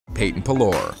Peyton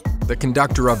Pelluer, the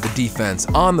conductor of the defense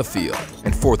on the field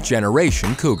and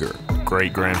fourth-generation Cougar.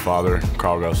 Great-grandfather,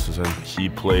 Carl Gustafson, he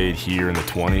played here in the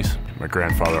 20s. My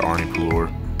grandfather, Arnie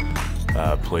Pelluer,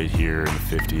 played here in the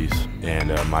 50s.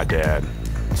 And my dad,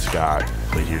 Scott,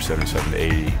 played here 77 to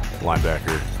 80,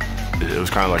 linebacker. It was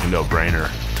kind of like a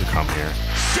no-brainer to come here.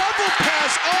 Double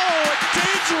pass, oh, a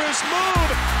dangerous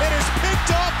move. It is picked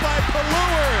off by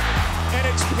Pelluer. And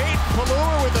it's Peyton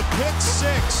Pelluer with a pick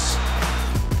six.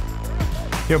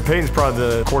 You know, Peyton's probably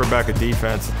the quarterback of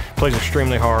defense. Plays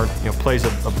extremely hard, plays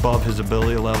above his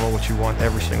ability level, which you want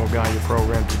every single guy in your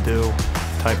program to do.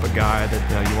 Type of guy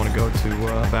that you want to go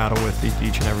to battle with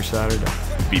each and every Saturday.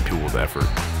 Beat people with effort.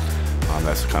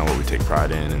 That's kind of what we take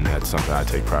pride in, and that's something I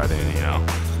take pride in,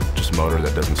 just a motor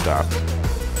that doesn't stop.